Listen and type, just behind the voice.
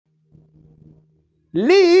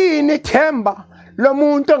Liyini ithemba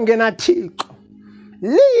lomuntu engenaThixo?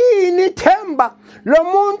 Liyini ithemba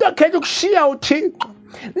lomuntu okhetha ukushiya uThixo?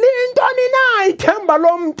 Liyintoni na ithemba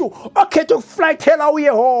lomuntu okhetha ukuflayithela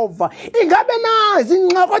uYehova? Ingabe nazi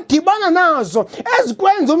ingxako odibana nazo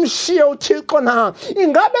ezikwenza umshiye uThixo na?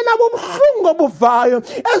 Ingabe nabo ubuhlungu obuvayo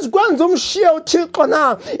ezikwenza umshiye uThixo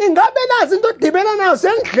na? Ingabe nazi into odibana nazo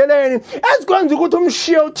endleleni ezikwenza ukuthi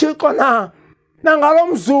umshiye uThixo na? Nangalo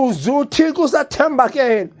mzuzu uThixo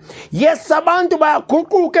usathembakele. Yes, abantu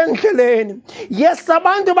bayaguquka endleleni. Yes,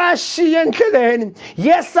 abantu bayashiya endleleni.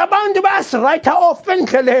 Yes, abantu bayasirayitha off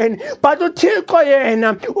endleleni. But uThixo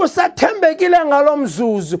yena usathembekile ngalo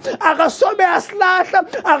mzuzu. Akasobe asilahla,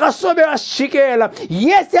 akasobe asishikela.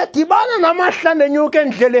 Yes, yadibana namahla nenyuka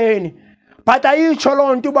endleleni. But ayitsho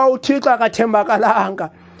loo nto uba uThixo akathembakalanga.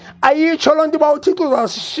 Ayitsho loo nto uba uThixo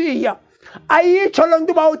uzasishiya. Ayitsho loo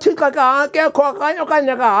nto uba uThixo akekho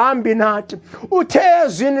okanye akahambi nathi. Uthe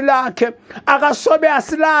ezwini lakhe akasobe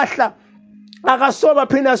asilahla, akasobe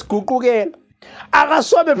aphinde asiguqukela,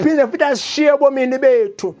 akasobe phinde futhi asishiye ebomini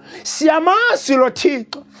bethu. Siyamazi lo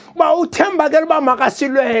Thixo uba uthembakele uba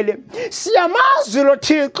makasilwele. Siyamazi lo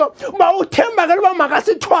Thixo uba uthembakele uba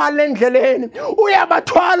makasithwale endleleni.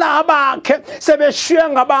 Uyabathwala abakhe sebeshiywe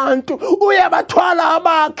ngabantu. Uyabathwala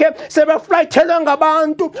abakhe sebeflayithelwe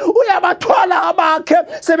ngabantu. Uyabathwala abakhe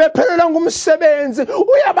sebephelelwe ngumsebenzi.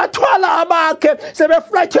 Uyabathwala abakhe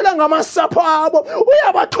sebeflayithelwe ngamasapho abo.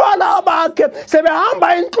 Uyabathwala abakhe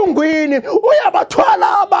sebehamba entlungwini.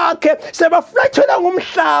 Uyabathwala abakhe sebeflayithelwe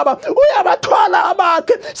ngumhlaba. Uyabathwala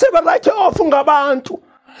abakhe seberayithe off ngabantu.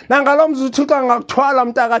 Nangalo mzuzu uThixo angakuthwala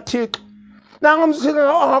mntakaThixo. Nangomzuzu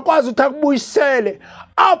uThixo angakwazi ukuthi akubuyisele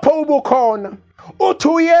apho ubukhona. Uthi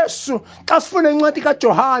uYesu xa sifuna incwadi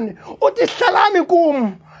kaJohane uthi hlalani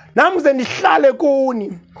kum nami ngize ndihlale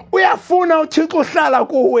kuni. Uyafuna uThixo uhlala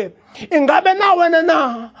kuwe. Ingabe na wena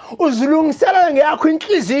na uzilungiselela ngeyakho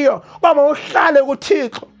inhliziyo uba mawuhlale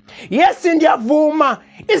kuThixo? Yes, ndiyavuma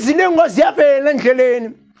izilingo ziyavela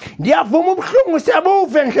endleleni. Ndiyavuma ubuhlungu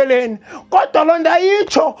siyabuva endleleni. Kodwa loo nto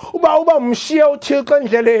ayitsho uba umshiye uThixo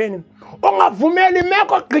endleleni. Ungavumeli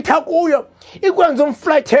imeko ogqitha kuyo ikwenza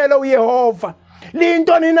umflayithele uYehova.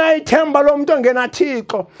 Liyintoni na ithemba lomuntu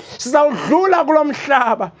engenaThixo? Sizawudlula kulo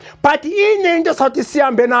mhlaba, but inye into sawuthi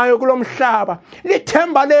sihambe nayo kulo mhlaba.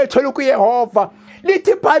 Lithemba lethu likuYehova.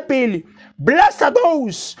 Lithi iBhayibhile, blessed are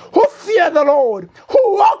those who fear the Lord,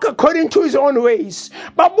 who walk according to his own ways.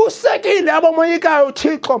 Babusekile abamoyikayo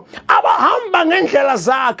uThixo, abahamba ngendlela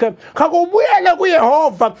zakhe. Kakubuyele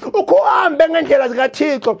kuYehova ukuhambe ngendlela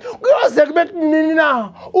zikaThixo. Kuyoze kube nini na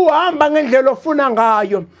uhamba ngendlela ofuna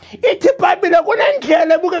ngayo? Ithi iBhayibhile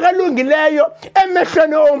kunendlela ebukeka elungileyo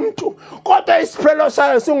emehlweni omntu, kodwa isiphelo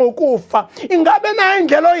sayo singukufa. Ingabe na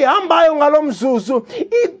indlela oyihambayo ngalo mzuzu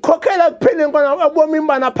ikhokhela ekupheleni ebomini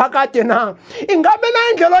banaphakade na? Ingabe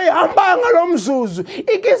na indlela oyihambayo ngalo mzuzu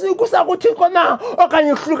ikisa kuThixo na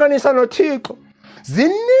okanye ihlukanisa noThixo?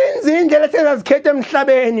 Zininzi indlela esezazikhetha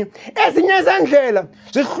emhlabeni. Ezinye zendlela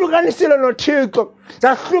zihlukanisile noThixo,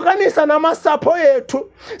 zahlukanisa namasapho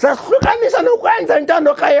ethu, zahlukanisa nokwenza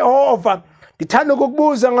intando kaYehova. Ngithanda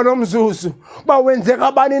ukukubuza ngalo mzuzu uba wenze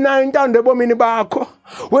kabani na intando ebomini bakho?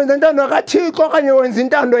 Wenza intando kaThixo okanye wenza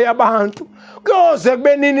intando yabantu? Kuyoze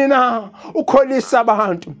kube nini na ukholisa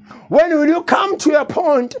abantu? When will you come to a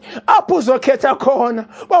point apho uzokhetha khona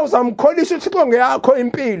uba uzamkholisa uThixo ngeyakho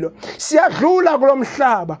impilo? Siyadlula kulo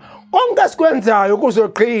mhlaba, konke esikwenzayo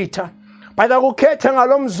kuzogqitha. But akukhethe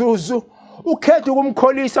ngalo mzuzu ukhethe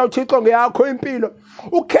ukumkholisa uThixo ngeyakho impilo.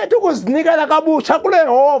 Ukhethe ukuzinikela kabutsha kule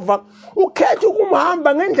Yehova. Ukhethe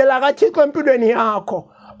ukumhamba ngendlela kaThixo empilweni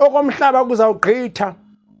yakho. Okomhlaba kuzawugqitha,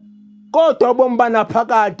 kodwa ubomi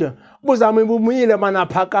banaphakade buzame bumile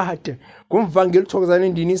banaphakade. Ngumvangeli Thokozani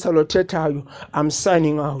Ndinisa lothethayo. I'm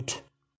signing out.